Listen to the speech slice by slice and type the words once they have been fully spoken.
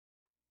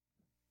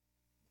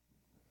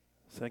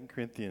2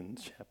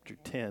 Corinthians chapter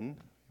 10. You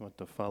want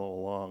to follow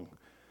along.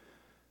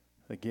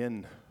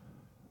 Again,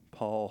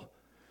 Paul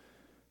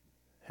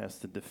has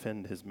to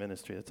defend his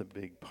ministry. That's a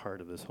big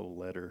part of this whole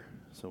letter,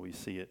 so we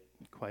see it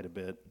quite a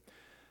bit.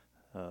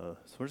 So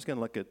we're just going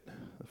to look at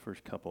the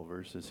first couple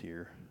verses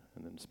here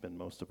and then spend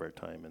most of our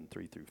time in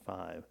 3 through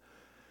 5.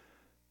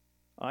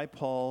 I,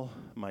 Paul,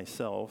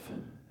 myself,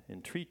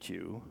 entreat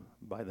you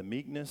by the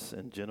meekness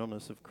and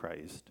gentleness of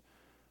Christ,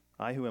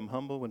 I who am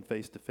humble when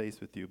face to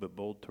face with you, but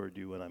bold toward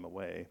you when I'm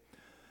away.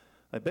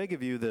 I beg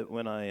of you that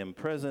when I am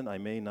present, I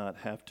may not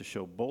have to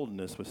show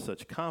boldness with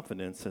such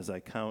confidence as I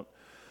count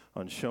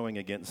on showing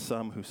against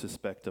some who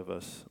suspect of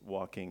us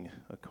walking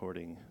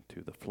according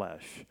to the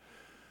flesh.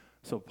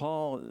 So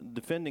Paul,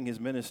 defending his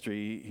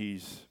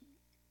ministry,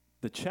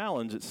 the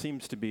challenge, it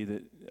seems to be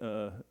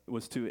that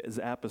was to his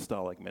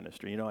apostolic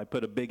ministry. You know, I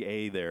put a big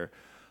A there.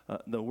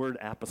 The word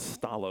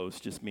apostolos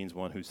just means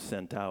one who's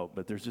sent out,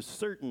 but there's just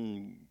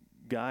certain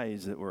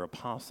guys that were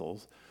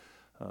apostles.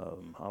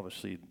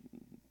 Obviously,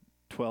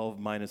 12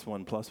 minus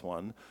 1 plus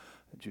 1.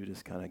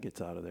 Judas kind of gets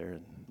out of there,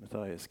 and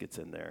Matthias gets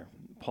in there.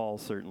 Paul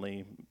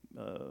certainly,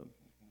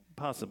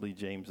 possibly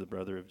James, the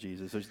brother of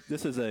Jesus.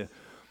 This is a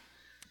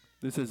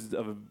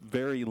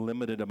very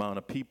limited amount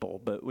of people.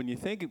 But when you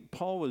think,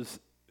 Paul was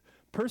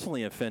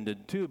personally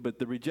offended too, but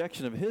the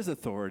rejection of his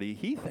authority,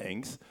 he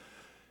thinks,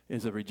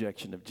 is a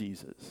rejection of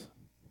Jesus.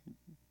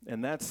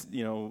 And that's,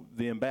 the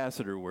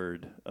ambassador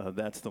word.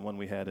 That's the one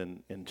we had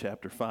in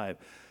chapter 5.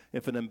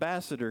 If an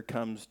ambassador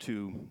comes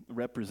to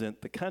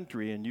represent the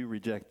country and you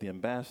reject the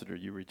ambassador,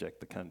 you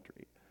reject the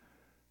country.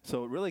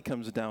 So it really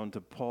comes down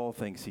to Paul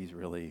thinks he's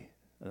really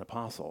an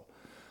apostle.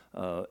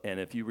 And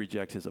if you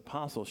reject his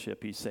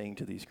apostleship, he's saying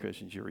to these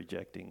Christians, you're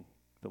rejecting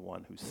the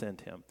one who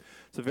sent him.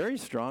 It's a very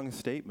strong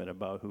statement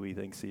about who he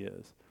thinks he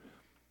is.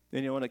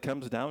 And when it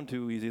comes down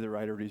to he's either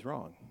right or he's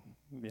wrong.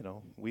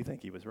 We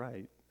think he was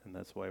right. And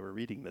that's why we're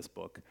reading this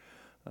book.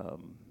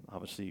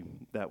 Obviously,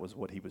 that was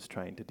what he was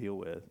trying to deal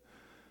with.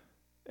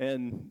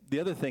 And the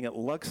other thing it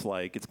looks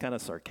like, it's kind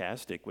of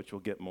sarcastic, which we'll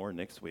get more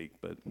next week,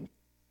 but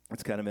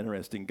it's kind of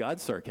interesting.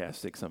 God's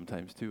sarcastic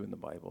sometimes, too, in the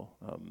Bible.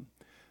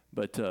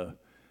 But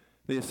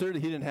they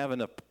asserted he didn't have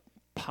enough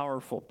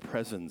powerful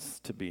presence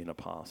to be an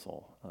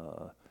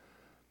apostle.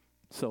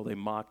 So they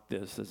mocked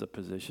this as a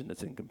position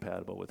that's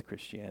incompatible with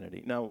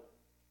Christianity. Now,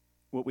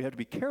 what we have to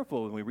be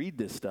careful when we read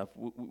this stuff,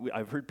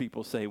 I've heard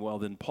people say, well,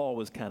 then Paul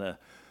was kind of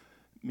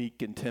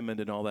meek and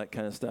timid and all that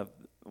kind of stuff.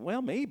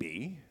 Well,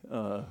 maybe.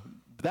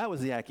 That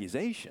was the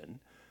accusation.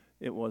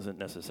 It wasn't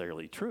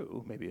necessarily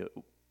true. Maybe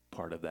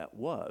part of that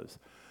was.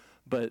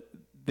 But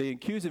they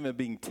accuse him of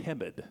being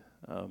timid,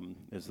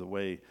 is the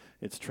way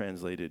it's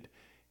translated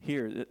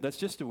here. That's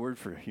just a word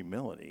for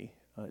humility.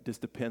 It just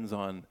depends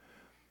on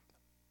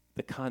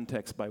the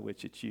context by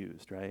which it's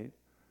used, right?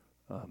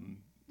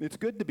 It's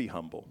good to be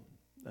humble.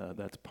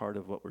 That's part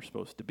of what we're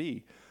supposed to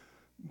be.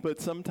 But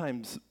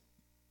sometimes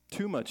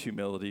too much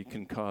humility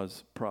can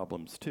cause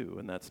problems too,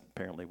 and that's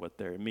apparently what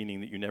they're meaning,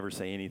 that you never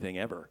say anything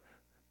ever.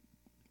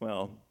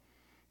 Well,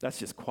 that's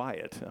just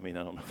quiet. I don't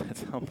know if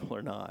that's humble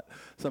or not.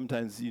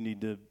 Sometimes you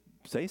need to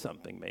say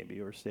something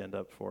maybe or stand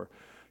up for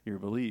your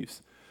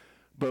beliefs.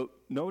 But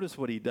notice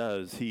what he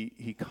does.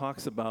 He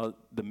talks about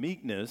the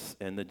meekness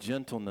and the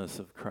gentleness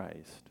of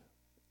Christ.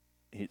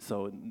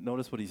 So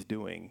notice what he's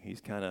doing.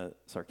 He's kind of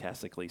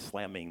sarcastically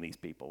slamming these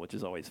people, which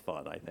is always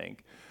fun, I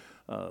think.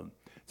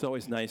 It's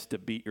always nice to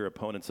beat your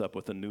opponents up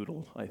with a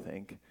noodle, I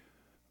think,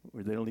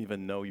 where they don't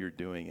even know you're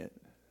doing it.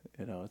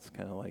 It's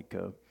kind of like,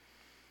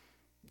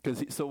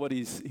 so what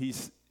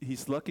he's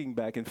looking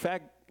back. In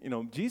fact,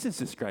 Jesus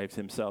describes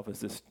himself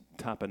as this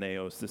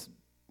tapaneos, this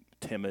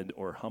timid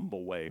or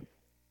humble way.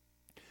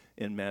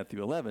 In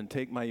Matthew 11,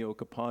 take my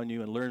yoke upon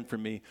you and learn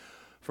from me,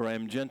 for I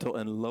am gentle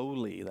and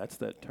lowly. That's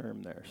that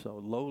term there.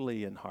 So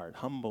lowly in heart,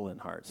 humble in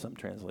heart, some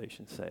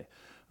translations say.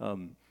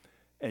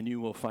 And you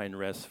will find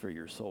rest for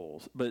your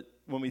souls. But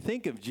when we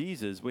think of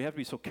Jesus, we have to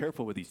be so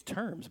careful with these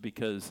terms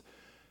because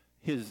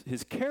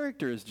his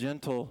character is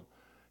gentle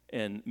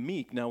and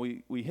meek. Now,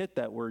 we hit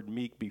that word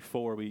meek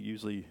before. We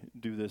usually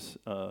do this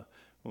when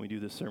we do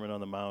the Sermon on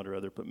the Mount or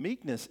other. But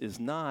meekness is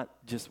not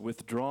just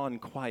withdrawn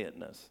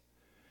quietness.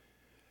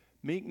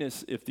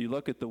 Meekness, if you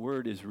look at the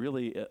word, is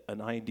really an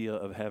idea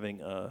of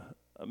having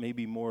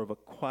maybe more of a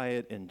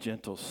quiet and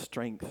gentle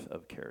strength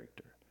of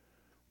character,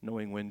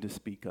 knowing when to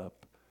speak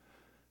up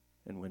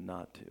and when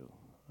not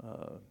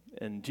to.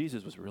 And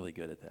Jesus was really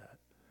good at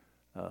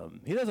that.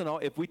 He doesn't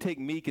if we take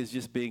meek as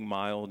just being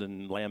mild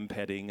and lamb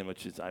petting, and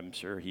which is, I'm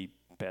sure he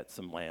pet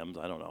some lambs,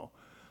 I don't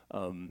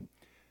know.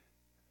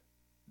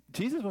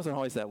 Jesus wasn't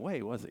always that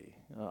way, was he?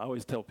 I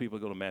always tell people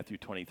to go to Matthew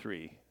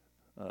 23.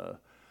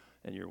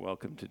 And you're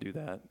welcome to do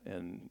that,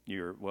 and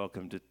you're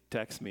welcome to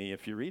text me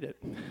if you read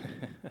it,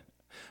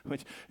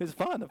 which is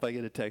fun if I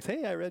get a text,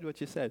 hey, I read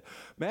what you said.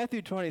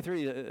 Matthew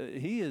 23,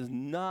 he is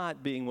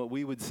not being what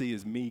we would see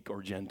as meek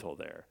or gentle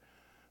there.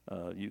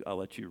 I'll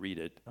let you read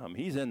it.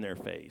 He's in their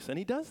face, and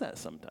he does that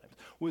sometimes.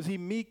 Was he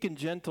meek and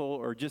gentle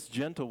or just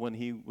gentle when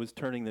he was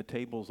turning the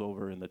tables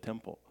over in the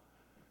temple?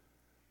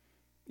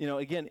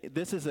 again,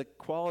 this is a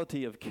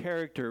quality of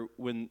character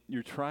when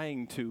you're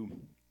trying to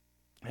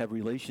have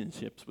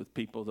relationships with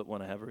people that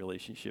want to have a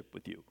relationship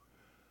with you.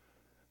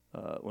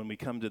 When we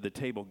come to the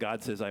table,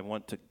 God says, I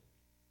want to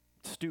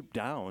stoop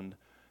down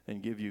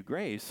and give you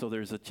grace, so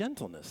there's a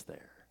gentleness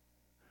there.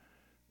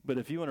 But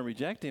if you want to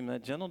reject him,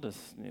 that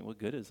gentleness, what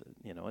good is it?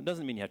 It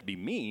doesn't mean you have to be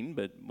mean,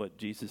 but what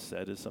Jesus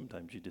said is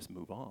sometimes you just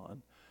move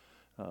on.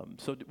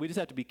 So we just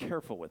have to be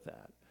careful with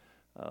that.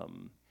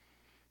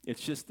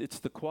 It's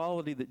the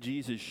quality that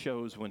Jesus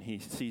shows when he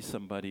sees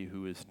somebody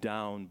who is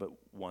down but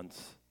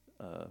wants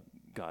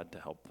God to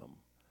help them.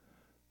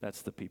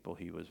 That's the people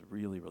he was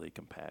really, really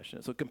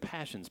compassionate. So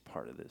compassion's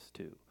part of this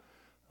too.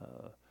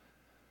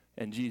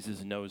 And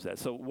Jesus knows that.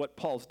 So what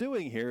Paul's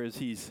doing here is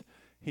he's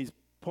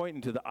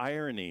pointing to the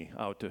irony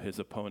out to his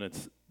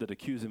opponents that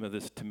accuse him of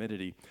this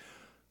timidity.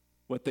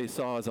 What they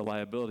saw as a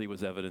liability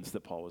was evidence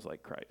that Paul was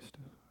like Christ.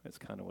 That's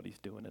kind of what he's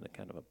doing in a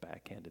kind of a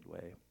backhanded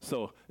way.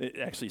 So it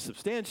actually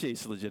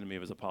substantiates the legitimacy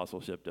of his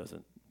apostleship,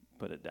 doesn't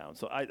put it down.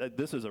 So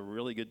this is a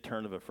really good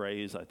turn of a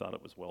phrase. I thought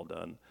it was well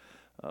done.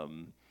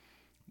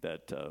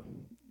 That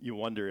you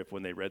wonder if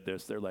when they read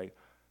this, they're like,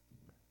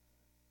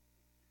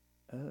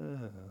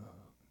 oh,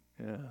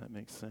 yeah, that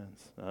makes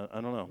sense. I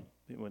don't know.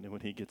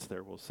 When he gets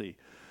there, we'll see.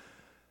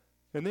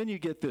 And then you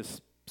get this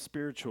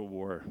spiritual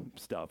war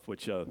stuff,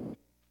 which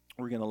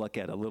we're going to look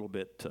at a little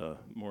bit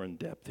more in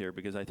depth here,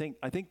 because I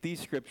think these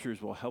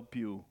scriptures will help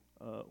you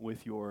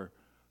with your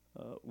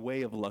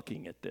way of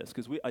looking at this.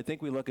 Because I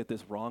think we look at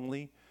this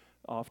wrongly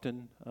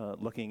often,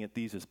 looking at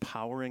these as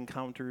power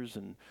encounters,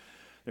 and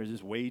there's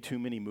just way too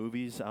many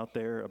movies out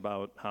there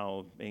about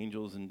how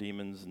angels and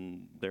demons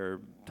and their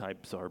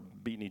types are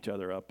beating each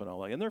other up and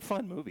all that. And they're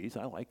fun movies.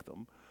 I like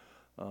them.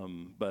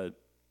 But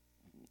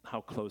how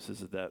close is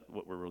that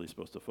what we're really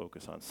supposed to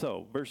focus on?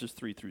 So verses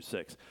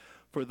 3-6.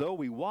 For though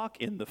we walk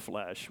in the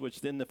flesh, which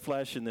in the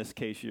flesh in this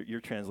case, your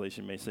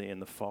translation may say in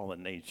the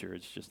fallen nature.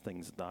 It's just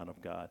things not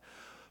of God.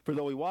 For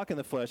though we walk in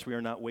the flesh, we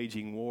are not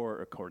waging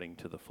war according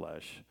to the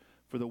flesh.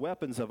 For the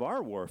weapons of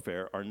our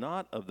warfare are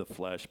not of the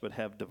flesh, but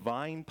have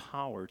divine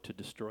power to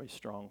destroy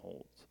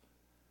strongholds.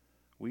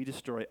 We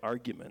destroy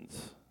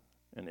arguments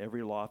and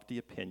every lofty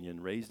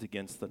opinion raised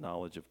against the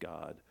knowledge of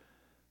God,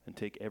 and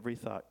take every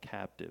thought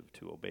captive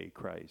to obey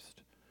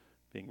Christ,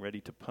 being ready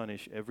to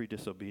punish every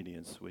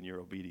disobedience when your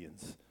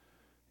obedience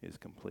is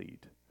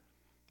complete.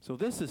 So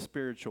this is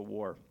spiritual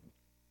war.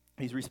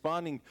 He's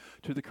responding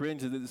to the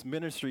Corinthians that this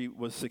ministry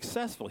was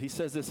successful. He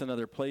says this in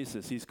other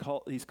places. He's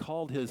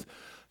called his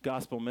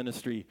gospel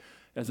ministry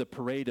as a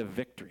parade of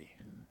victory.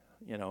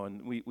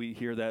 And we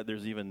hear that.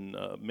 There's even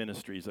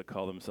ministries that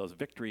call themselves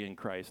Victory in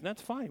Christ. And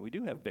that's fine. We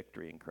do have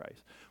victory in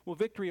Christ. Well,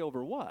 victory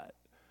over what?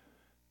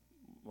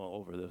 Well,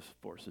 over the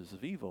forces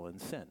of evil and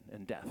sin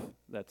and death.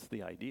 That's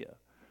the idea.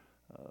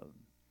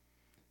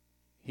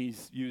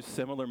 He's used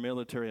similar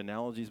military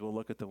analogies. We'll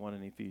look at the one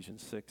in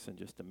Ephesians 6 in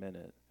just a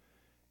minute.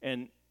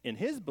 And in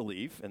his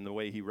belief, and the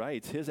way he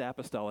writes, his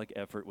apostolic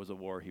effort was a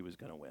war he was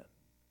going to win.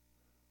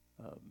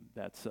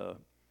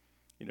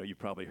 You've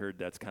probably heard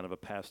that's kind of a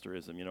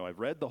pastorism. I've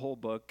read the whole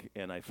book,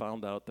 and I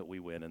found out that we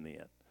win in the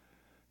end.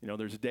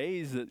 There's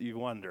days that you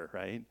wonder,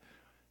 right?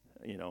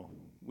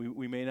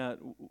 We may not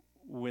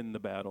win the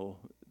battle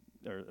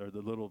or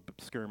the little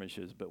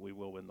skirmishes, but we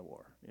will win the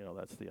war.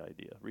 That's the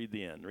idea. Read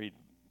the end. Read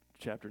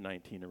chapter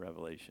 19 of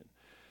Revelation.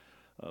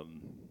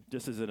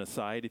 Just as an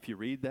aside, if you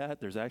read that,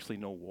 there's actually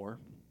no war.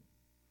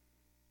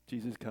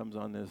 Jesus comes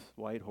on this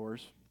white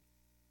horse,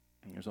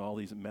 and there's all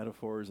these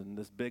metaphors, and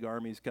this big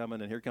army's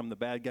coming, and here come the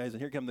bad guys,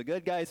 and here come the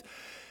good guys,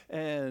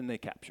 and they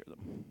capture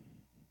them.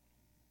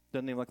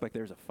 Doesn't even look like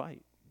there's a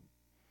fight.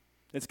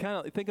 It's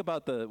kind of, think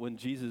about when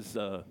Jesus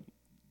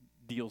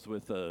deals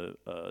with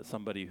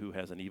somebody who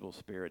has an evil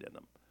spirit in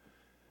them.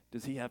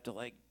 Does he have to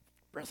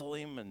wrestle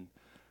him and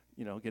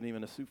get him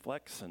in a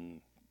suplex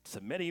and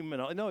submit him?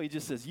 And all? No, he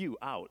just says, "You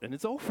out," and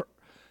it's over.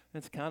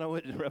 That's kind of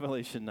what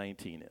Revelation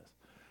 19 is.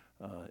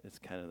 It's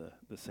kind of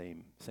the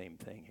same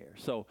thing here.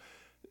 So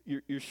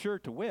you're sure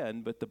to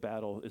win, but the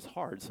battle is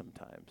hard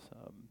sometimes.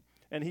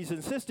 And he's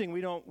insisting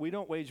we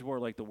don't wage war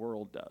like the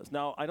world does.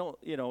 Now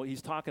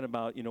he's talking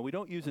about we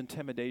don't use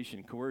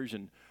intimidation,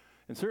 coercion,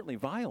 and certainly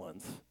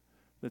violence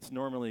that's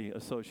normally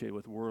associated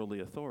with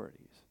worldly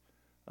authorities.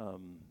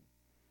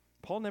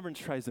 Paul never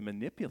tries to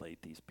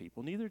manipulate these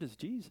people, neither does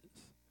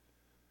Jesus.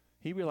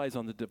 He relies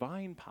on the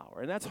divine power,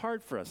 and that's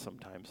hard for us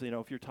sometimes.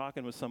 If you're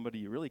talking with somebody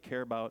you really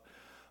care about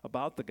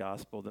the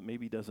gospel that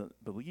maybe doesn't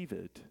believe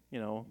it,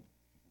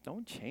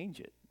 don't change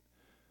it.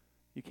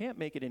 You can't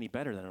make it any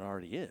better than it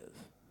already is.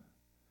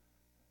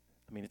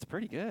 It's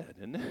pretty good,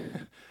 isn't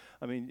it?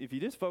 If you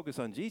just focus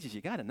on Jesus,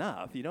 you got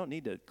enough. You don't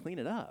need to clean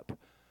it up.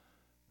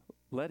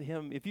 Let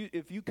him,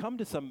 if you come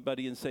to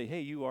somebody and say,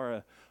 hey, you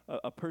are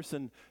a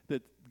person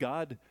that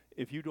God,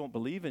 if you don't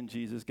believe in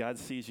Jesus, God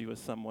sees you as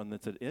someone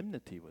that's at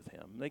enmity with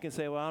him. They can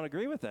say, well, I don't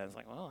agree with that. It's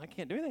like, well, I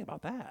can't do anything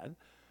about that.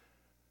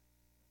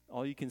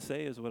 All you can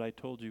say is what I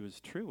told you is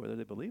true. Whether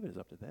they believe it is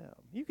up to them.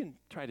 You can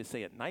try to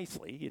say it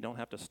nicely. You don't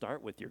have to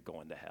start with you're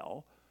going to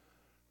hell.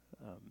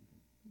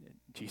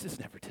 Jesus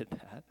never did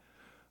that.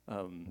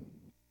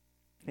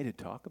 They didn't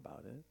talk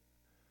about it.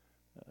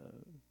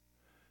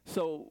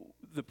 So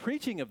the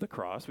preaching of the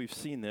cross, we've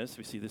seen this.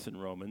 We see this in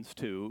Romans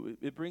too.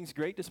 It brings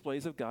great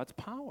displays of God's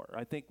power.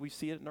 I think we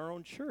see it in our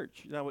own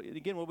church. Now,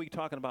 again, we'll be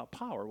talking about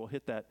power. We'll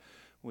hit that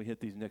when we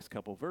hit these next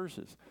couple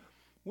verses.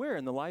 Where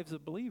in the lives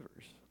of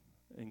believers,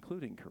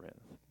 including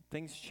Corinth,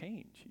 things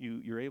change.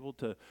 You're able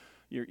to,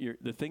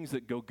 the things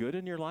that go good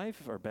in your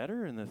life are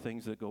better, and the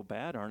things that go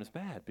bad aren't as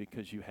bad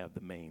because you have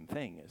the main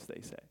thing, as they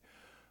say.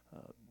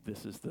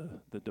 This is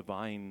the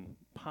divine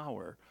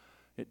power.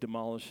 It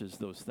demolishes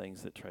those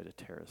things that try to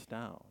tear us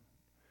down.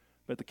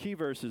 But the key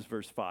verse is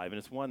verse 5, and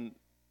it's one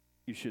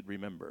you should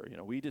remember.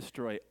 We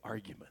destroy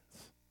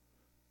arguments.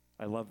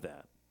 I love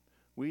that.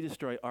 We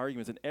destroy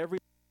arguments and every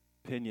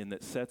opinion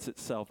that sets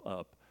itself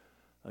up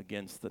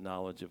against the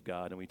knowledge of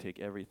God, and we take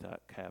every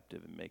thought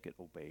captive and make it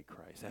obey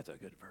Christ. That's a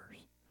good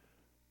verse.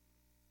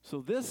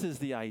 So this is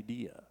the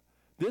idea.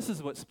 This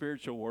is what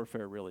spiritual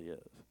warfare really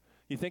is.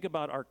 You think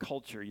about our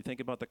culture. You think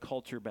about the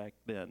culture back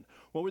then.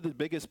 What were the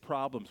biggest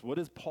problems? What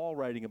is Paul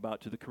writing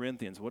about to the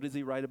Corinthians? What does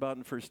he write about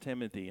in 1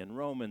 Timothy and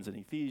Romans and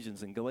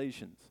Ephesians and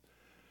Galatians?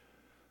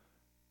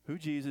 Who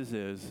Jesus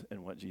is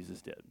and what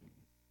Jesus did.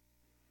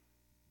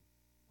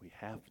 We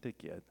have to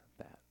get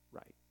that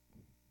right.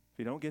 If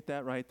you don't get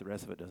that right, the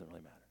rest of it doesn't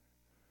really matter.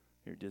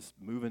 You're just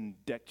moving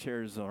deck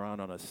chairs around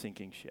on a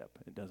sinking ship.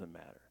 It doesn't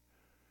matter.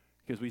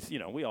 Because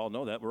we all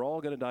know that. We're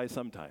all going to die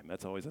sometime.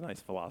 That's always a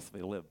nice philosophy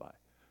to live by.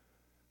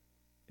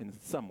 In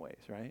some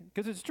ways, right?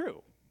 Because it's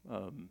true.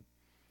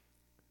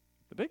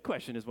 The big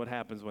question is what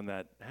happens when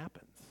that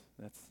happens.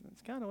 That's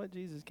kind of what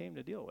Jesus came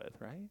to deal with,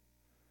 right?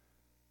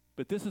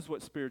 But this is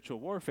what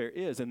spiritual warfare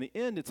is. In the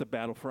end, it's a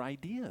battle for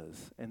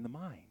ideas and the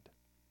mind.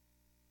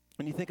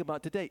 When you think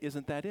about today,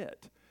 isn't that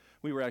it?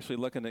 We were actually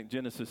looking at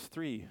Genesis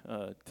 3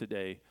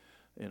 today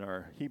in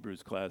our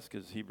Hebrews class,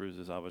 because Hebrews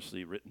is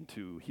obviously written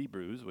to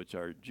Hebrews, which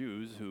are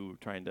Jews who are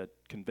trying to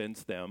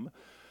convince them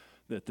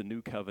that the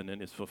new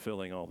covenant is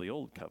fulfilling all the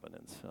old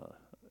covenants.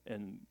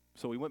 And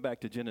so we went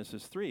back to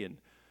Genesis 3, and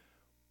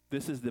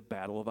this is the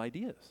battle of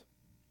ideas.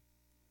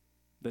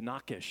 The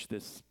Nakish,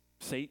 this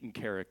Satan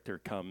character,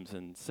 comes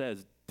and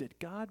says, did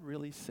God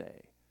really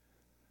say?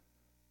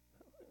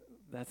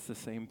 That's the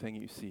same thing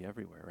you see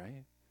everywhere,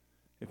 right?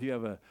 If you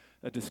have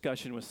a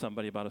discussion with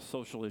somebody about a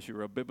social issue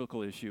or a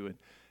biblical issue, and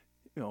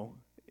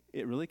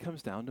it really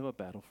comes down to a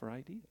battle for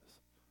ideas.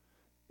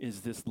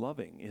 Is this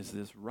loving? Is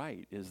this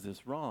right? Is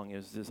this wrong?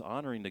 Is this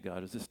honoring to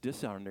God? Is this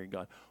dishonoring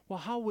God? Well,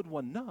 how would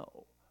one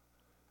know?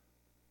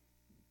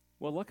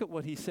 Well, look at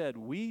what he said.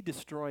 We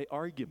destroy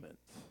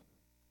arguments.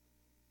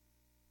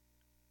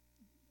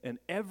 And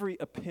every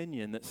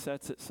opinion that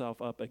sets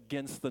itself up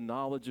against the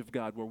knowledge of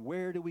God. Well,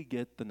 where do we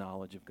get the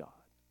knowledge of God?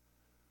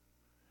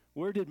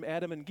 Where did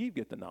Adam and Eve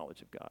get the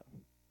knowledge of God?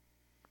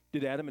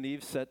 Did Adam and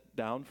Eve sit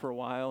down for a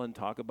while and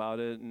talk about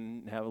it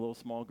and have a little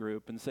small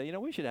group and say,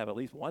 we should have at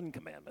least one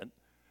commandment?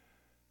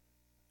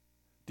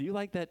 Do you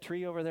like that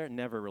tree over there?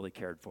 Never really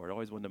cared for it.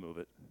 Always wanted to move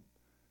it.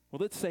 Well,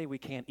 let's say we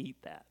can't eat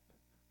that.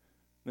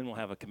 Then we'll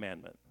have a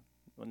commandment.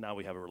 Well, now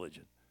we have a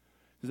religion.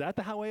 Is that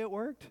the way it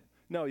worked?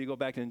 No, you go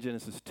back in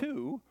Genesis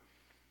 2,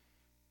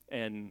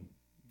 and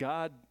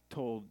God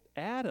told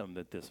Adam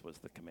that this was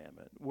the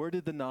commandment. Where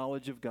did the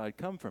knowledge of God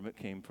come from? It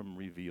came from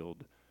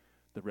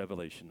the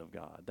revelation of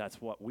God. That's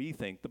what we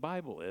think the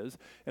Bible is.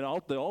 And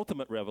the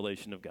ultimate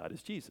revelation of God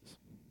is Jesus.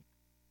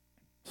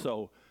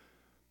 So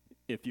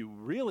if you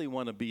really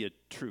want to be a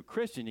true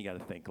Christian, you got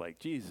to think like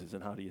Jesus.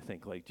 And how do you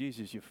think like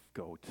Jesus? You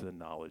go to the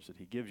knowledge that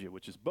he gives you,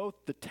 which is both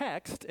the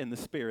text and the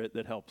Spirit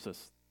that helps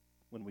us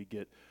when we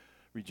get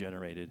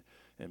regenerated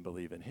and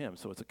believe in him.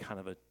 So it's a kind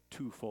of a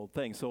twofold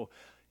thing. So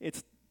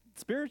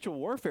spiritual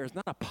warfare is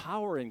not a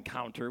power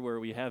encounter where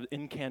we have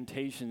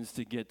incantations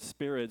to get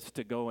spirits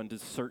to go into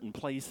certain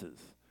places.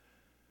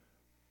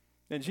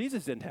 And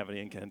Jesus didn't have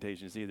any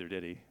incantations either,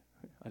 did he?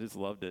 I just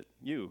loved it.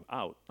 You,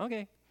 out.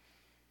 Okay.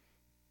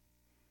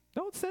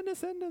 Don't send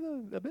us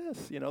into the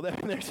abyss.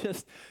 There's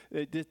just,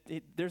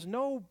 there's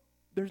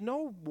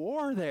no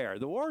war there.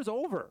 The war's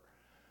over.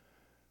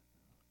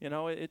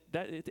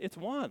 It's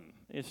won.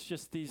 It's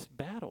just these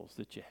battles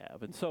that you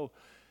have. And so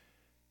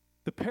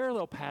the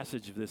parallel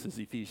passage of this is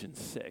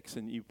Ephesians 6.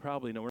 And you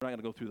probably know, we're not going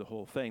to go through the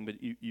whole thing, but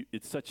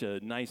it's such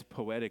a nice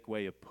poetic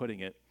way of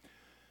putting it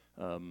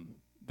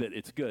that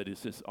it's good.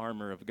 It's this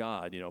armor of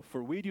God.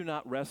 For we do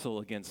not wrestle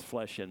against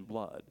flesh and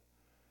blood,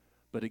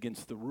 but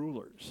against the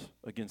rulers,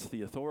 against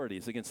the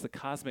authorities, against the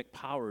cosmic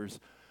powers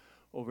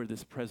over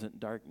this present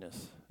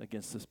darkness,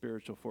 against the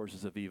spiritual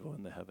forces of evil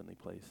in the heavenly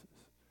places.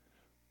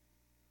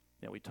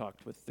 Now, we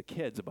talked with the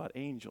kids about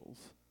angels.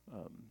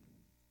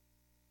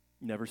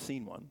 Never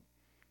seen one.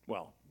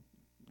 Well,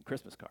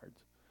 Christmas cards.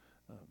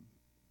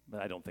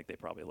 But I don't think they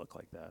probably look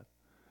like that.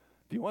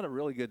 If you want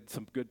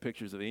some good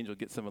pictures of angels,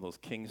 get some of those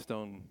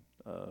Kingstone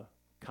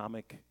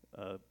comic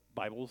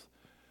Bibles.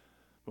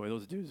 Boy,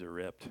 those dudes are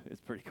ripped. It's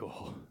pretty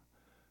cool.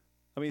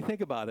 I mean,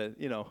 think about it.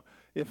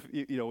 If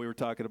we were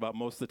talking about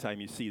most of the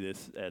time you see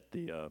this at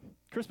the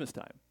Christmas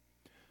time.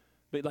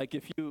 But like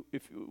if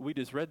we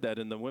just read that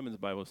in the women's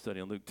Bible study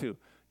in Luke 2,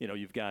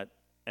 you've got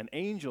an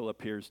angel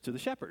appears to the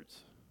shepherds.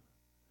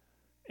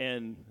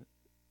 And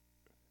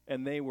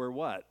they were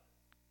what?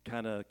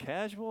 Kind of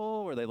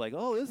casual? Were they like,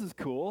 oh, this is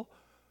cool?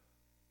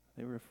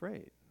 They were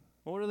afraid.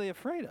 Well, what are they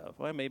afraid of?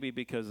 Well, maybe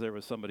because there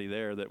was somebody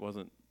there that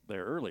wasn't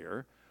there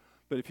earlier.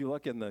 But if you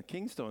look in the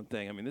Kingstone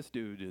thing, I mean, this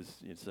dude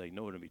it's like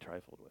no one to be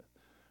trifled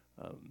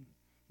with.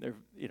 They're,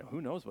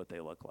 who knows what they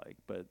look like,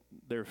 but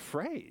they're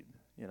afraid,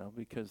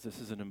 because this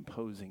is an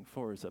imposing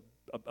force,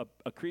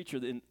 a creature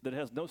that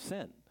has no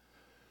sin,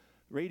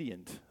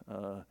 radiant.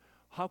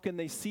 How can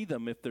they see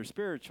them if they're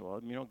spiritual?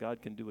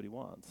 God can do what he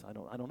wants. I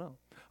don't know.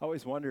 I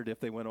always wondered if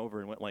they went over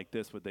and went like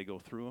this, would they go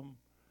through them?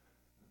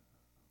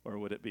 Or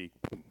would it be,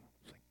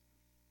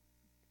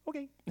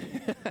 okay,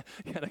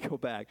 you gotta go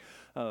back.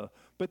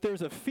 But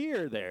there's a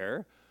fear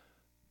there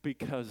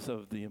because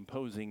of the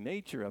imposing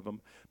nature of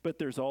them. But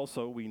there's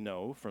also, we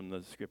know from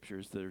the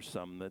scriptures, there's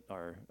some that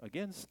are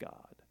against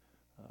God.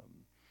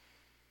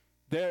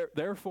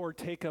 Therefore,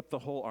 take up the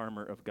whole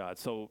armor of God.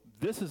 So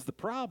this is the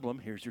problem.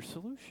 Here's your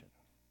solution.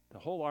 The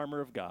whole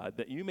armor of God,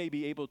 that you may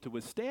be able to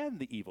withstand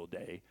the evil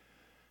day,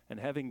 and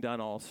having done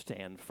all,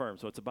 stand firm.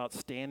 So it's about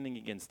standing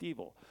against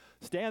evil.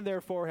 Stand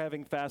therefore,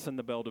 having fastened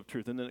the belt of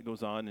truth. And then it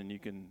goes on, and you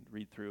can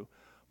read through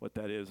what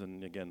that is.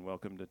 And again,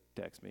 welcome to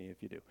text me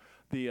if you do.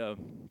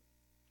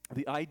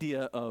 The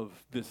idea of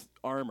this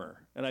armor,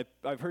 and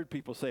I've heard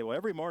people say, well,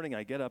 every morning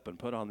I get up and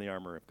put on the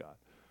armor of God.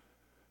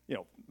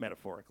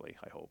 Metaphorically,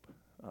 I hope.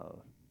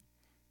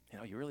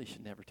 You really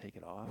should never take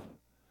it off.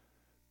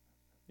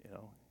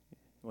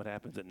 What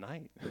happens at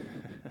night?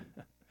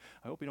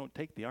 I hope you don't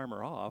take the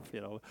armor off.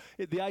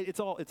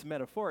 It's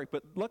metaphoric,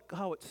 but look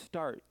how it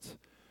starts.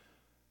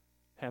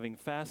 Having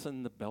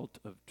fastened the belt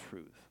of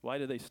truth. Why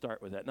do they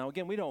start with that? Now,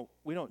 again, we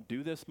don't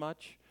do this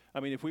much. I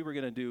mean, if we were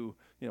going to do,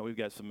 we've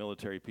got some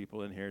military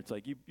people in here. It's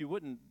like you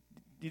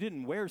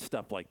didn't wear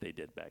stuff like they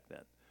did back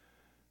then.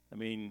 I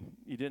mean,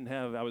 you didn't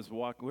have.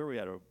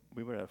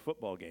 We were at a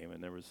football game,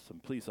 and there was some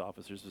police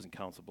officers. This was in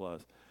Council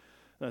Bluffs.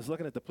 And I was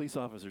looking at the police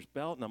officer's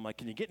belt, and I'm like,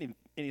 can you get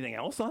anything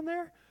else on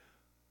there?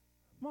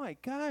 My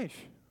gosh,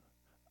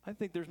 I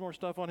think there's more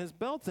stuff on his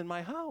belts in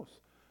my house.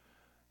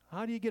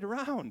 How do you get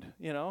around,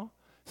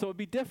 So it'd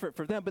be different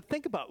for them. But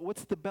think about,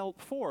 what's the belt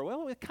for?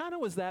 Well, it kind of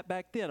was that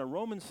back then. A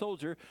Roman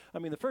soldier,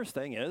 the first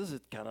thing is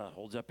it kind of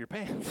holds up your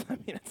pants.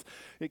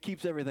 It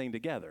keeps everything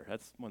together.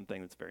 That's one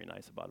thing that's very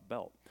nice about a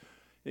belt.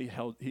 He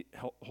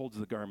holds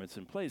the garments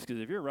in place,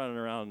 because if you're running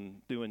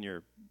around doing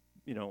you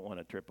don't want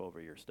to trip over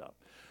your stuff.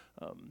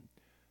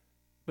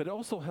 But it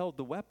also held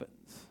the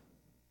weapons.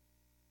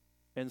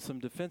 And some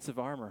defensive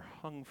armor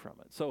hung from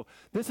it. So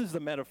this is the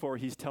metaphor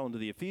he's telling to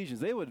the Ephesians.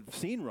 They would have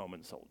seen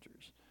Roman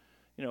soldiers.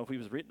 If he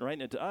was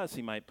writing it to us,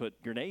 he might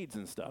put grenades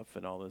and stuff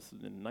and all this,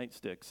 and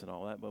nightsticks and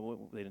all that, but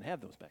they didn't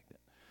have those back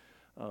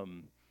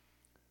then.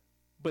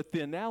 But the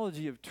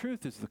analogy of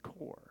truth is the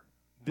core.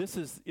 This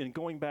is, in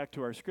going back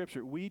to our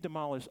scripture, we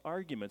demolish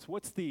arguments.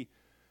 What's the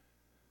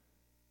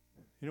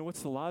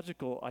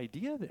logical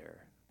idea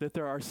there? That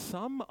there are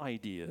some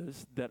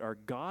ideas that are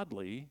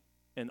godly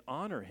and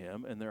honor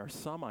him, and there are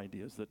some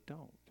ideas that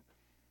don't.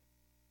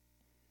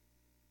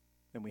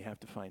 And we have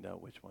to find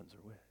out which ones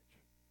are which.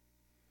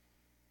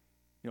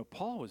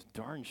 Paul was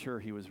darn sure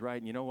he was right,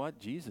 and you know what?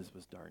 Jesus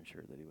was darn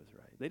sure that he was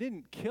right. They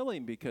didn't kill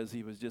him because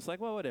he was just like,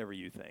 well, whatever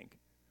you think.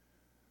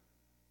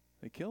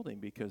 They killed him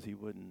because he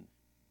wouldn't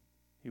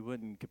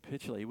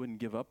capitulate, he wouldn't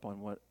give up on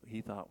what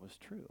he thought was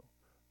true.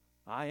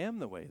 I am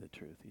the way, the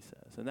truth, he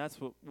says. And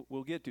that's what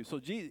we'll get to. So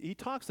he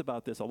talks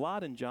about this a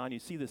lot in John. You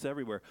see this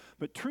everywhere.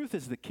 But truth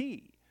is the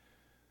key.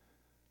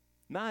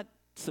 Not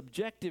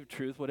subjective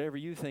truth. Whatever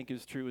you think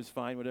is true is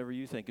fine. Whatever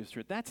you think is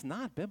true. That's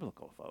not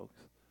biblical,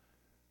 folks.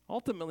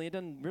 Ultimately, it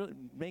doesn't really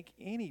make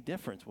any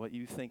difference what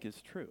you think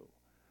is true.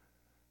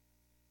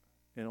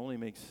 It only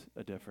makes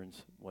a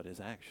difference what is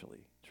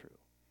actually true.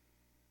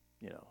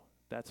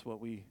 That's what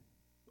we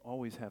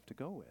always have to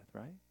go with,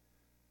 right?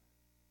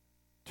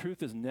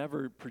 Truth is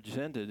never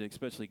presented,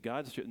 especially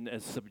God's truth,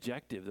 as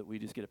subjective, that we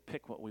just get to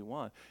pick what we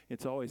want.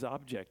 It's always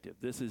objective.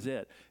 This is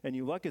it. And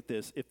you look at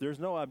this, if there's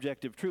no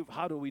objective truth,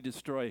 how do we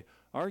destroy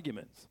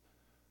arguments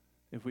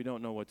if we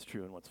don't know what's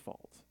true and what's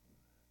false?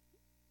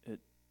 It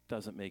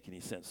doesn't make any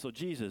sense. So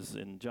Jesus,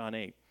 in John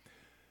 8,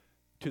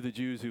 to the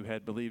Jews who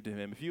had believed in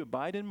him, if you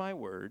abide in my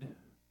word,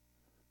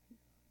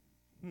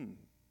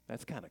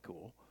 that's kind of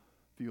cool.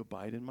 If you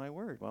abide in my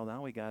word. Well,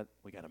 now we got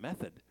a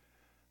method.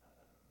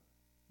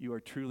 You are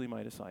truly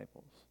my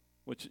disciples,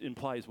 which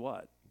implies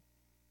what?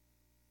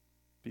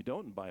 If you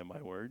don't abide in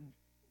my word,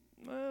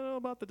 I don't know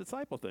about the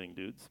disciple thing,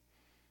 dudes.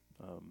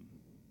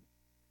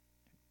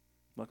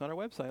 Look on our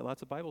website,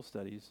 lots of Bible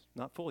studies,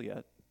 not full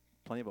yet,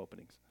 plenty of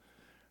openings.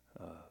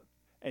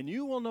 And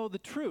you will know the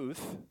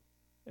truth,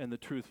 and the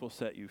truth will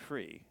set you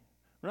free.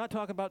 We're not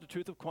talking about the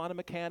truth of quantum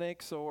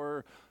mechanics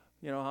or,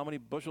 how many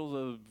bushels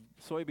of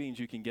soybeans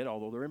you can get,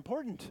 although they're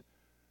important.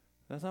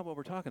 That's not what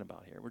we're talking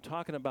about here. We're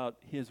talking about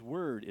his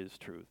word is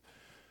truth.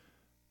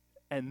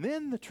 And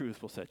then the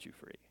truth will set you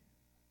free.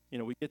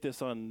 We get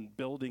this on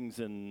buildings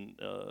and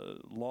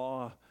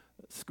law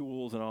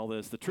schools and all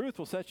this. The truth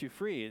will set you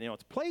free.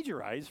 It's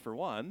plagiarized for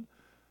one,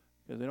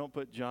 because they don't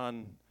put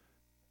John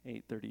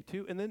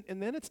 8:32, and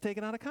then it's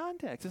taken out of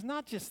context. It's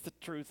not just the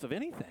truth of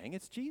anything;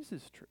 it's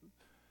Jesus' truth.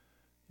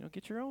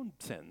 Get your own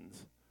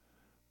sins.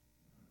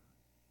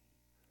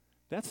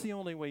 That's the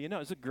only way you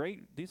know.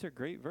 These are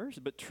great verses,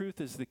 but truth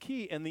is the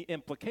key, and the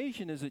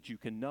implication is that you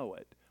can know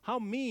it. How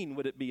mean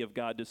would it be of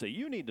God to say,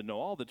 you need to know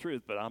all the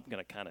truth, but I'm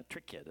going to kind of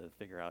trick you to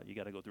figure out. You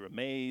got to go through a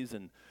maze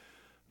and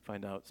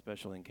find out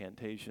special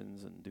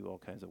incantations and do all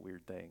kinds of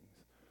weird things.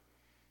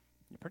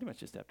 You pretty much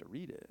just have to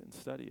read it and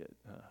study it.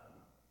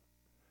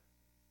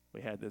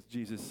 We had this,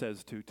 Jesus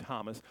says to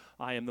Thomas,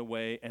 I am the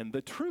way and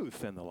the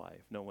truth and the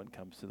life. No one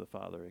comes to the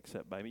Father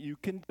except by me. You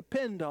can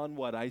depend on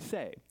what I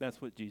say.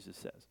 That's what Jesus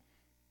says.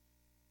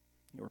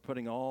 We're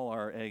putting all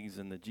our eggs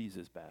in the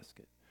Jesus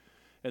basket.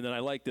 And then I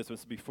like this,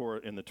 was before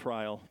in the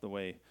trial, the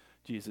way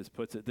Jesus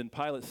puts it. Then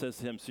Pilate says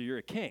to him, so you're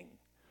a king?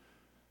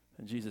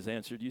 And Jesus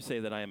answered, you say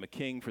that I am a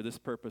king. For this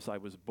purpose I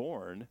was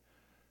born,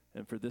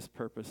 and for this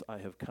purpose I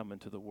have come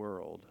into the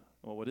world.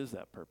 Well, what is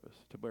that purpose?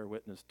 To bear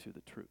witness to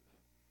the truth.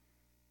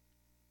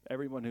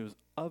 Everyone who is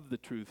of the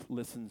truth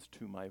listens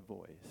to my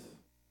voice.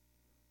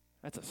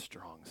 That's a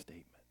strong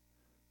statement.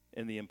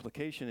 And the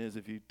implication is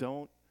if you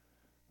don't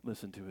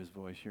listen to his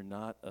voice, you're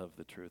not of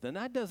the truth. And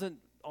that doesn't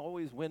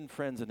always win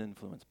friends and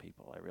influence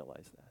people. I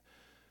realize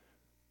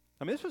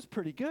that. This was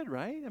pretty good,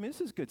 right? This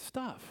is good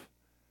stuff.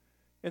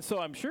 And so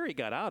I'm sure he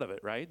got out of it,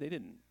 right? They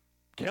didn't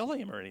kill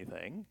him or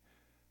anything.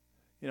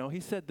 He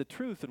said the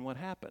truth, and what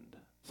happened?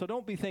 So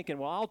don't be thinking,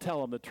 well, I'll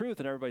tell him the truth,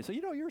 and everybody say,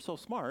 you're so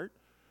smart,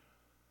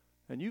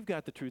 and you've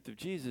got the truth of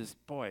Jesus.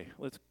 Boy,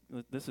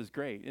 this is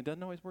great. It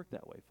doesn't always work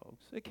that way,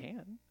 folks. It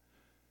can.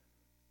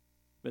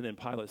 But then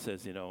Pilate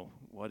says,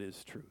 what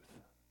is truth?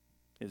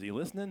 Is he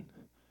listening?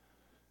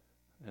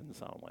 Doesn't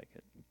sound like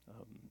it.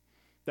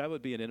 That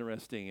would be an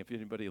interesting, if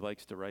anybody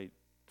likes to write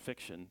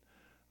fiction,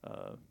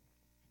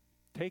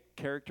 take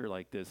a character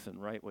like this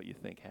and write what you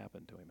think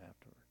happened to him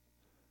afterwards.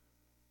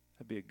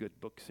 That'd be a good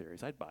book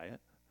series. I'd buy it.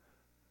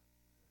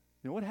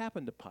 What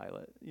happened to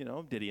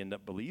Pilate? Did he end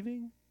up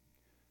believing?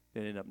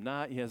 Did he end up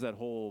not? He has that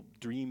whole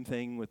dream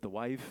thing with the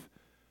wife.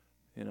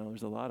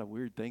 There's a lot of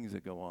weird things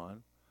that go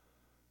on.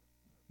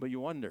 But you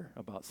wonder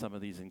about some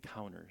of these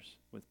encounters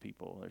with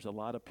people. There's a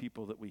lot of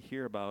people that we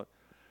hear about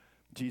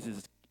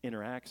Jesus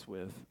interacts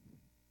with,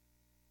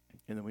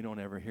 and then we don't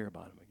ever hear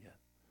about him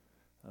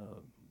again.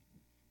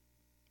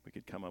 We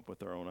could come up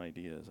with our own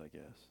ideas, I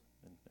guess,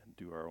 and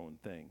do our own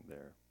thing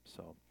there.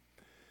 So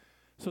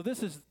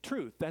this is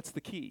truth. That's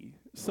the key.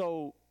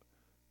 So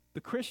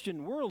the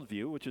Christian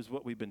worldview, which is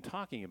what we've been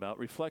talking about,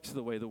 reflects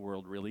the way the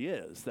world really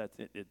is.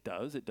 It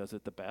does it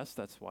the best.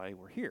 That's why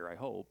we're here, I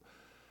hope.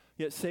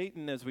 Yet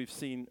Satan, as we've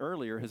seen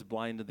earlier, has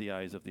blinded the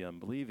eyes of the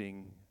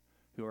unbelieving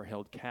who are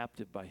held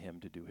captive by him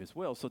to do his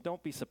will. So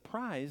don't be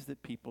surprised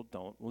that people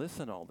don't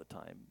listen all the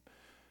time.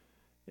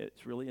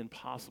 It's really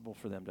impossible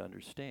for them to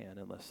understand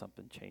unless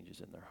something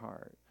changes in their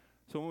heart.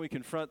 So when we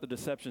confront the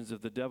deceptions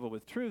of the devil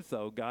with truth,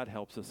 though, God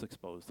helps us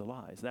expose the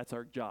lies. That's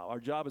our job. Our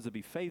job is to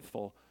be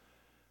faithful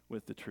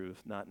with the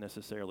truth, not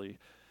necessarily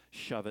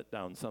shove it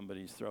down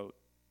somebody's throat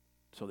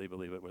so they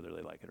believe it whether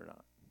they like it or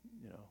not.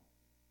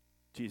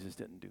 Jesus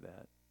didn't do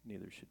that.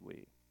 Neither should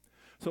we.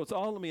 So it's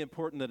ultimately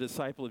important that a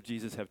disciple of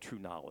Jesus have true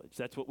knowledge.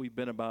 That's what we've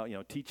been about,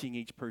 teaching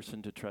each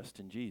person to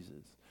trust in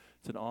Jesus.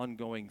 It's an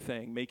ongoing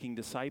thing. Making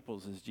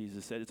disciples, as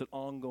Jesus said, it's an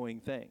ongoing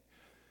thing.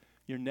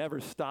 You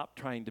never stop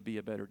trying to be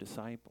a better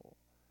disciple.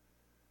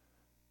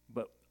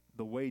 But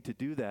the way to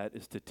do that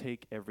is to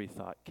take every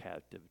thought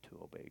captive to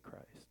obey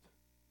Christ.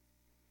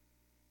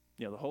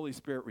 The Holy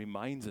Spirit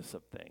reminds us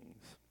of things.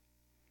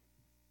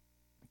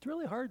 It's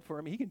really hard for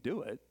him. He can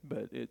do it,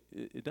 but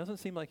it doesn't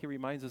seem like he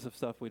reminds us of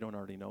stuff we don't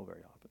already know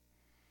very often.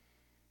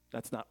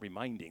 That's not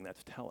reminding,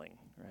 that's telling,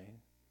 right?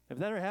 Have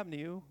that ever happened to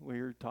you where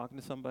you're talking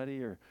to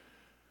somebody or,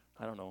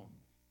 I don't know,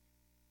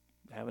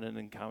 having an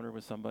encounter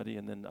with somebody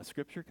and then a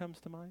scripture comes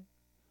to mind?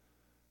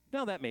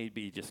 Now, that may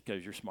be just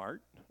because you're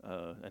smart,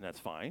 and that's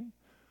fine,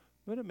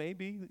 but it may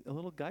be a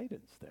little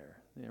guidance there.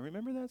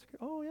 Remember that scripture?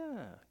 Oh,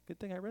 yeah, good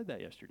thing I read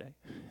that yesterday.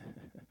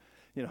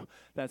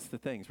 That's the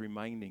things,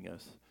 reminding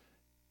us,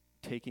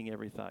 taking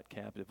every thought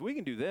captive. If we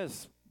can do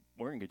this,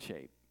 we're in good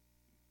shape.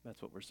 That's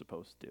what we're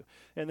supposed to do.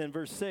 And then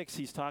verse 6,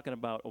 he's talking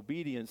about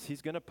obedience.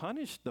 He's going to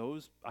punish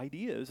those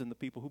ideas and the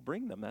people who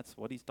bring them. That's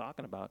what he's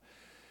talking about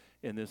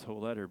in this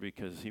whole letter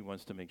because he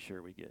wants to make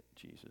sure we get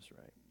Jesus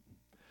right.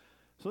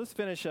 So let's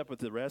finish up with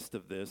the rest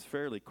of this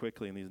fairly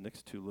quickly in these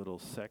next two little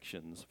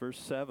sections. Verse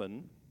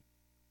 7,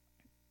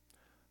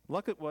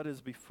 look at what is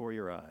before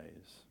your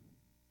eyes.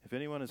 If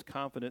anyone is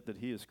confident that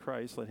he is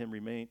Christ, let him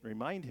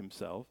remind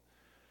himself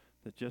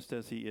that just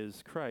as he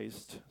is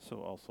Christ, so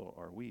also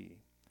are we.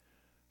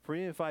 For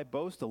if I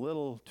boast a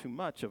little too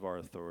much of our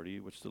authority,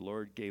 which the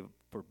Lord gave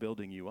for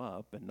building you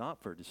up and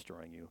not for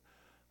destroying you,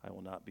 I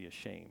will not be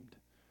ashamed.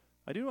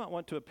 I do not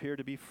want to appear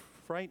to be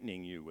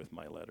frightening you with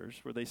my letters,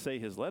 for they say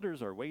his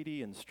letters are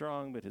weighty and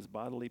strong, but his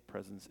bodily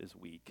presence is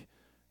weak.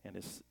 and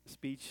his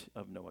speech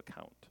of no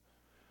account.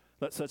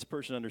 Let such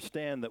person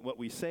understand that what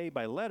we say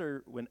by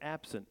letter when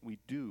absent, we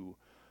do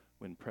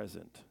when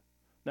present.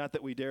 Not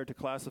that we dare to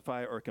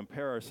classify or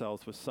compare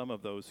ourselves with some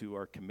of those who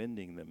are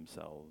commending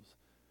themselves,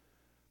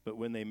 but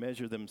when they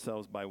measure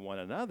themselves by one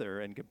another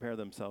and compare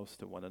themselves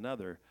to one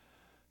another,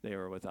 they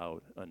are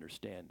without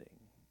understanding.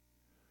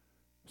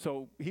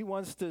 So he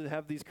wants to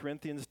have these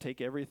Corinthians take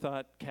every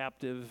thought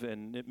captive,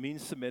 and it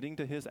means submitting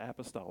to his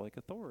apostolic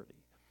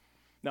authority.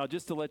 Now,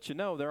 just to let you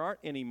know, there aren't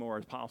any more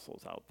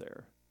apostles out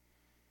there.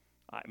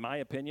 My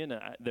opinion,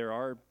 there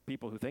are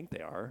people who think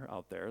they are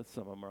out there.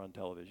 Some of them are on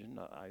television.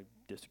 I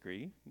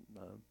disagree.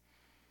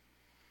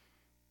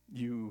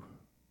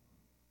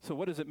 So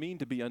what does it mean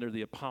to be under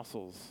the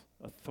apostles'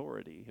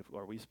 authority?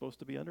 Are we supposed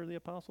to be under the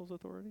apostles'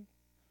 authority?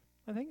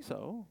 I think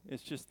so.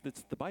 It's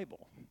the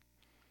Bible.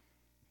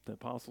 The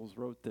apostles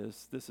wrote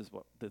this. This is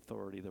what the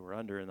authority that we're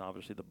under, and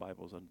obviously the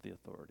Bible is under the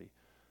authority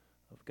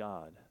of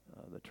God,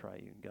 the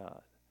triune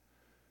God.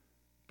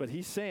 But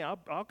he's saying,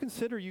 I'll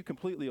consider you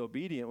completely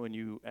obedient when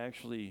you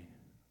actually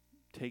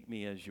take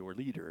me as your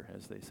leader,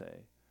 as they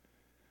say.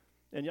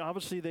 And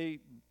obviously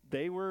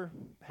they were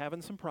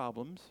having some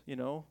problems, you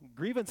know.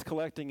 Grievance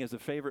collecting is a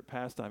favorite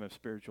pastime of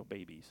spiritual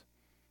babies.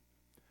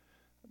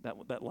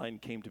 That line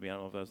came to me. I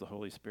don't know if that was the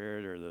Holy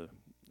Spirit or the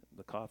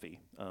coffee,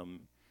 or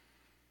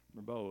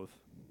both.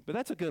 But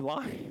that's a good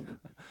line.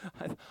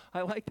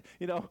 I like,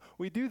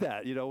 we do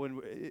that.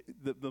 When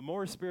the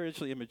more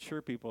spiritually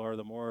immature people are,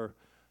 the more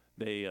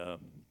they,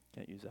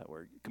 can't use that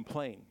word,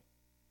 complain.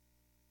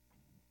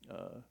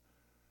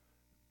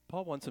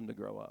 Paul wants them to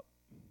grow up.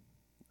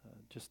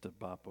 Just to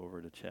bop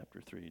over to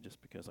chapter 3,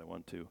 just because I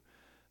want to.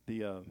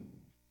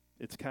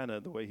 It's kind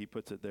of the way he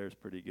puts it there is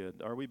pretty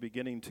good. Are we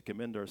beginning to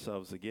commend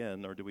ourselves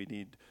again, or do we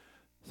need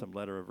some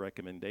letter of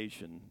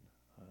recommendation?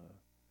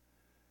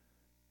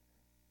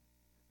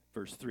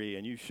 Verse 3,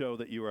 and you show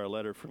that you are a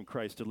letter from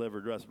Christ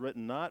delivered to us,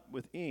 written not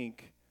with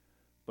ink,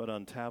 but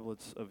on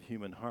tablets of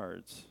human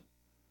hearts.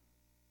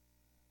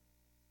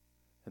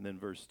 And then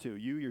verse 2,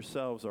 you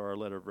yourselves are our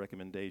letter of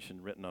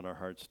recommendation written on our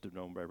hearts to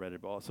know by read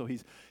all. So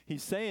he's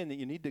saying that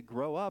you need to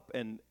grow up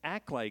and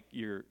act like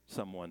you're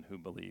someone who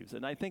believes.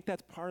 And I think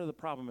that's part of the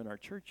problem in our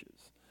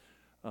churches.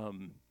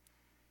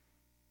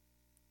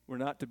 We're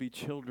not to be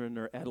children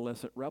or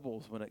adolescent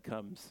rebels when it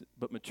comes,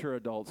 but mature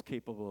adults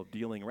capable of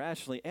dealing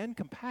rationally and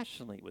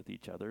compassionately with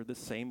each other, the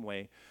same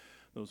way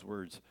those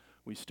words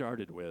we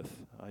started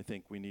with. I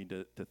think we need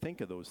to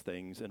think of those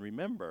things and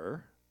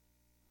remember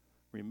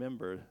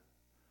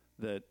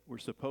that we're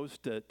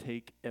supposed to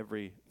take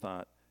every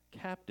thought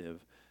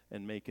captive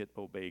and make it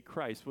obey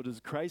Christ. Well,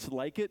 does Christ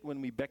like it when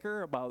we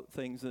bicker about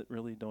things that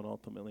really don't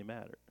ultimately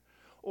matter?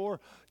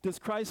 Or does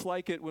Christ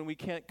like it when we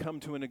can't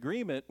come to an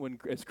agreement, when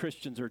as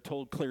Christians are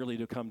told clearly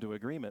to come to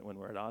agreement when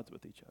we're at odds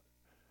with each other?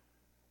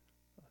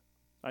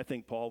 I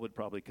think Paul would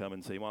probably come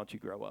and say, why don't you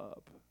grow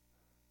up?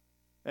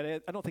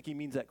 And I don't think he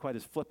means that quite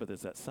as flippant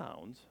as that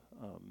sounds.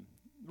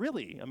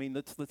 Really,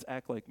 let's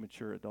act like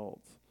mature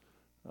adults.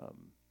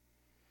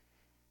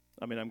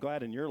 I'm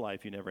glad in your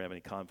life you never have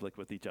any conflict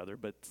with each other,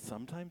 but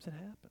sometimes it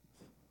happens.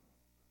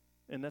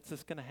 And that's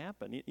just going to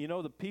happen.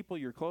 The people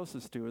you're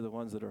closest to are the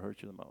ones that will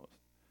hurt you the most.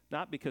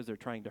 Not because they're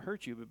trying to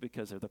hurt you, but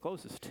because they're the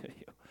closest to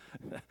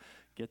you.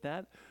 Get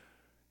that?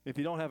 If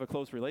you don't have a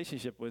close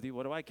relationship with you,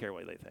 what do I care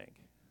what they think?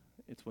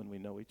 It's when we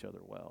know each other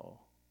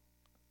well.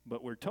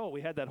 But we're told,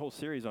 we had that whole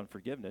series on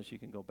forgiveness. You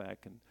can go back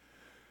and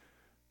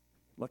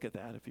look at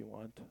that if you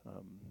want.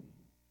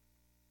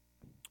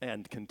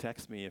 And can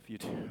text me if you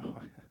do.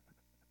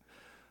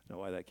 I don't know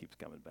why that keeps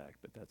coming back,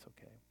 but that's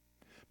okay.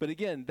 But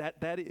again, that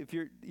if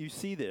you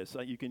see this,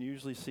 you can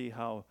usually see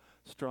how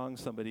strong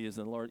somebody is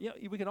in the Lord.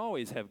 We can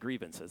always have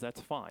grievances.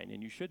 That's fine,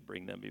 and you should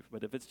bring them.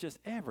 But if it's just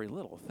every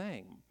little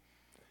thing,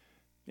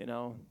 it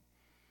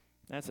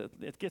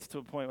gets to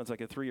a point where it's like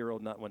a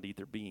 3-year-old not wanting to eat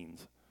their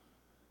beans.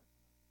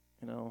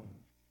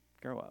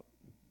 Grow up.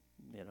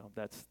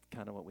 That's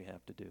kind of what we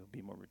have to do,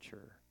 be more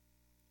mature.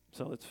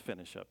 So let's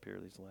finish up here,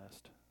 these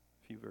last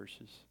few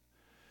verses.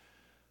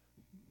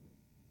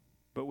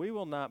 But we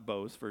will not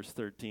boast, verse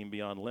 13,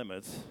 beyond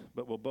limits,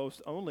 but will boast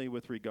only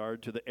with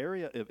regard to the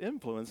area of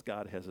influence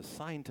God has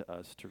assigned to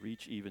us to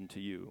reach even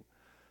to you.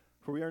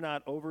 For we are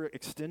not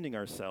overextending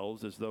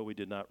ourselves as though we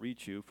did not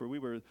reach you, for we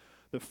were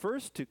the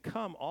first to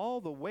come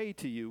all the way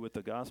to you with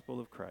the gospel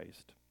of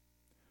Christ.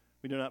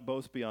 We do not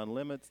boast beyond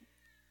limits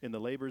in the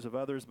labors of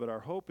others, but our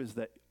hope is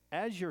that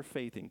as your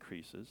faith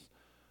increases,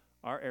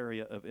 our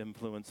area of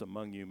influence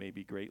among you may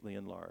be greatly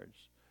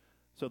enlarged,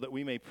 so that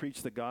we may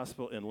preach the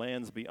gospel in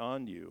lands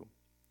beyond you,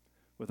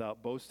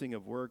 without boasting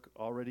of work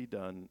already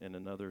done in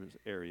another's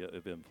area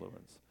of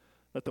influence.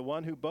 Let the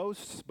one who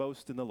boasts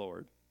boast in the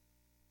Lord,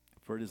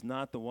 for it is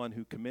not the one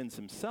who commends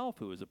himself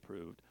who is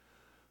approved,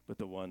 but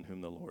the one whom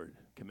the Lord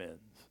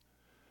commends.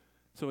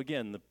 So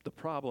again, the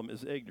problem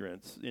is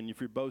ignorance. And if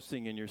you're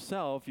boasting in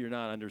yourself, you're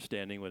not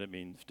understanding what it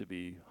means to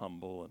be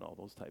humble and all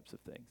those types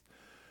of things.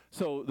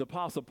 So the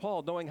Apostle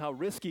Paul, knowing how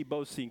risky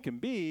boasting can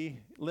be,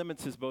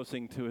 limits his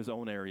boasting to his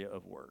own area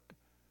of work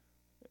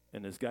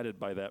and is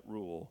guided by that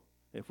rule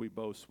If we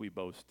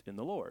boast in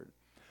the Lord.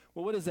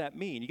 Well, what does that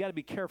mean? You got to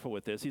be careful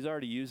with this. He's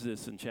already used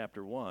this in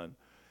chapter 1.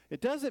 It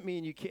doesn't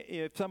mean you can't,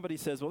 if somebody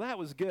says, well, that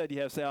was good, you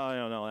have to say,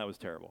 oh, no, that was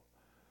terrible.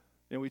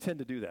 We tend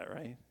to do that,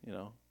 right?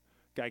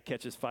 Guy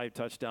catches 5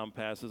 touchdown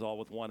passes all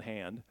with one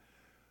hand.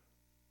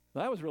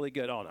 Well, that was really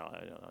good. Oh, no,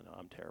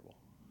 I'm terrible.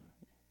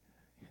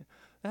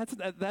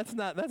 That's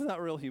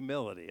not real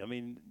humility. I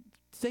mean,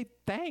 say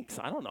thanks.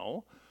 I don't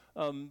know.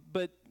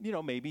 But,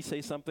 maybe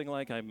say something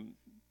like,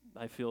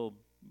 I feel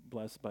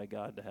blessed by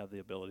God to have the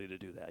ability to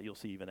do that. You'll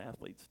see even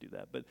athletes do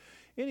that. But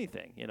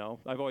anything,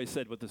 I've always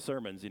said with the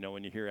sermons,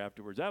 when you hear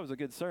afterwards, that was a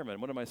good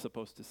sermon. What am I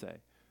supposed to say?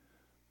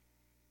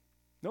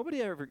 Nobody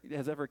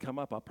has ever come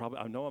up.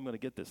 I know I'm going to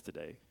get this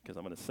today because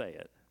I'm going to say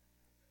it.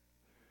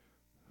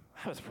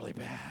 That was really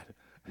bad.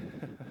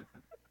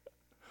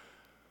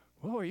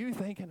 What were you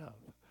thinking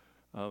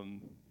of?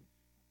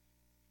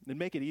 It'd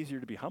make it easier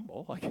to be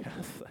humble, I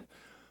guess.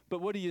 But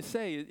what do you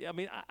say? I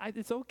mean,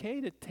 it's okay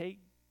to take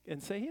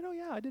and say,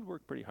 yeah, I did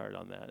work pretty hard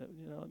on that.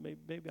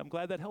 Maybe I'm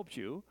glad that helped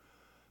you.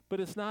 But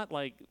it's not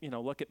like,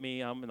 look at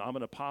me, I'm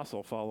an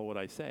apostle, follow what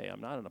I say.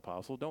 I'm not an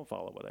apostle, don't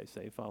follow what I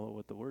say, follow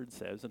what the word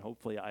says. And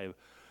hopefully I've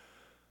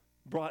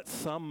brought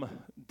some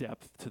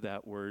depth to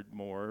that word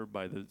more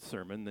by the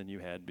sermon than you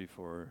had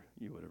before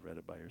you would have read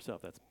it by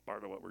yourself. That's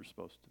part of what we're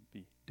supposed to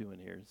be doing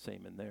here,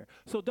 same in there.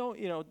 So don't,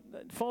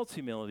 false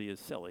humility is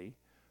silly.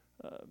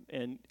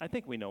 And I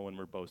think we know when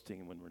we're boasting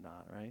and when we're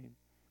not, right?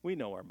 We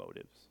know our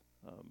motives.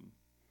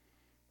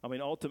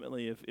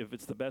 Ultimately, if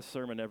it's the best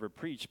sermon ever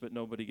preached, but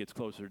nobody gets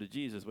closer to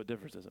Jesus, what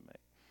difference does it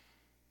make?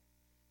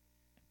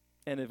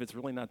 And if it's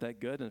really not that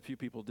good and a few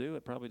people do,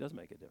 it probably does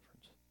make a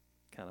difference.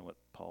 Kind of what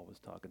Paul was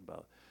talking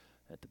about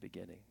at the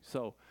beginning.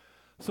 So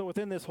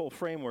within this whole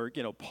framework,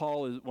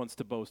 Paul wants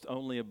to boast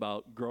only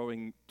about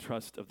growing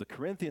trust of the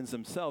Corinthians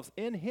themselves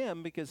in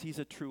him because he's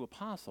a true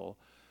apostle,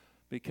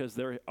 because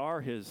there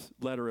are his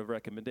letter of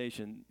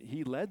recommendation.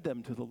 He led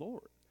them to the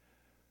Lord.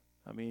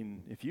 I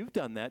mean, if you've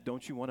done that,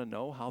 don't you want to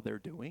know how they're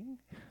doing?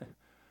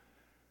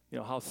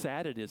 How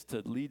sad it is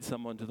to lead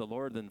someone to the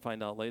Lord and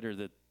find out later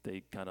that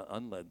they kind of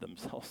unled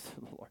themselves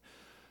to the Lord.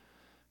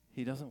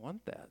 He doesn't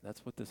want that.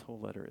 That's what this whole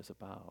letter is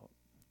about.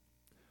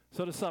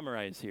 So to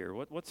summarize here,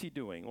 what's he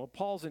doing? Well,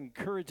 Paul's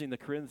encouraging the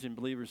Corinthian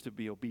believers to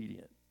be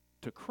obedient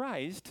to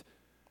Christ,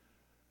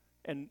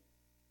 and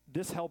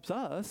this helps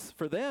us.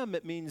 For them,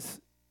 it means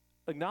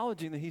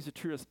acknowledging that he's a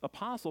true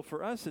apostle.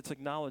 For us, it's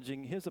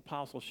acknowledging his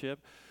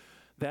apostleship,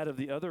 that of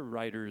the other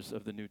writers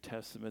of the New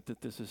Testament,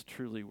 that this is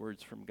truly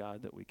words from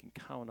God that we can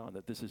count on,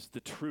 that this is the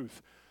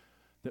truth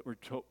that we're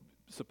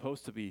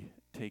supposed to be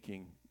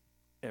taking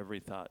every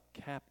thought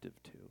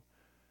captive to.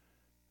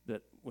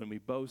 That when we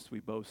boast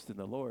in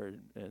the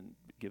Lord and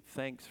give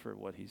thanks for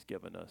what he's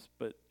given us.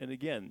 And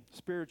again,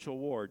 spiritual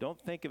war, don't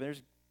think of it,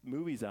 there's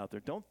movies out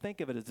there, don't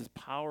think of it as this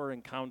power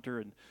encounter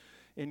and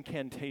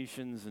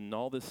incantations and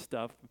all this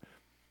stuff.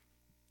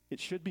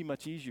 It should be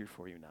much easier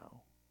for you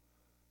now.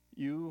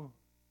 You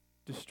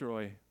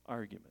destroy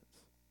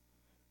arguments.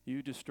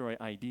 You destroy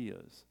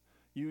ideas.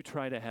 You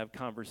try to have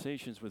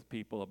conversations with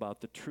people about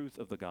the truth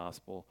of the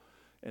gospel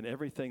and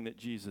everything that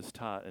Jesus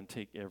taught, and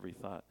take every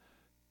thought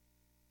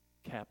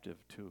captive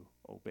to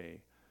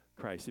obey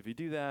Christ. If you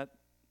do that,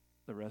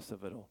 the rest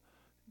of it will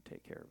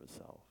take care of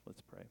itself.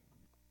 Let's pray.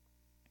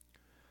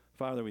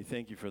 Father, we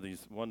thank you for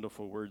these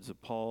wonderful words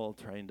of Paul,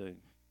 trying to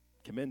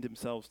commend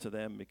himself to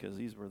them, because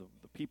these were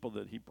the people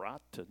that he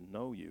brought to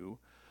know you.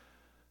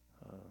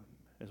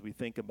 As we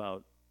think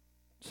about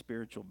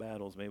spiritual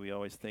battles, may we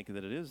always think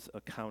that it is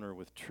a counter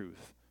with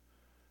truth.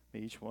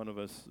 May each one of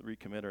us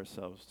recommit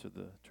ourselves to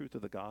the truth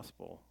of the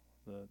gospel,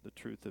 the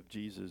truth of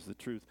Jesus, the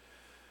truth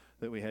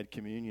that we had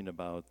communion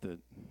about, that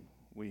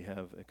we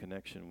have a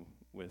connection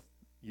with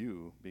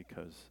you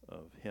because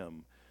of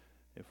him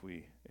if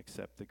we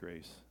accept the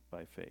grace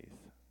by faith.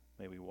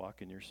 May we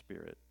walk in your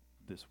spirit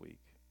this week.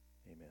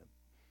 Amen.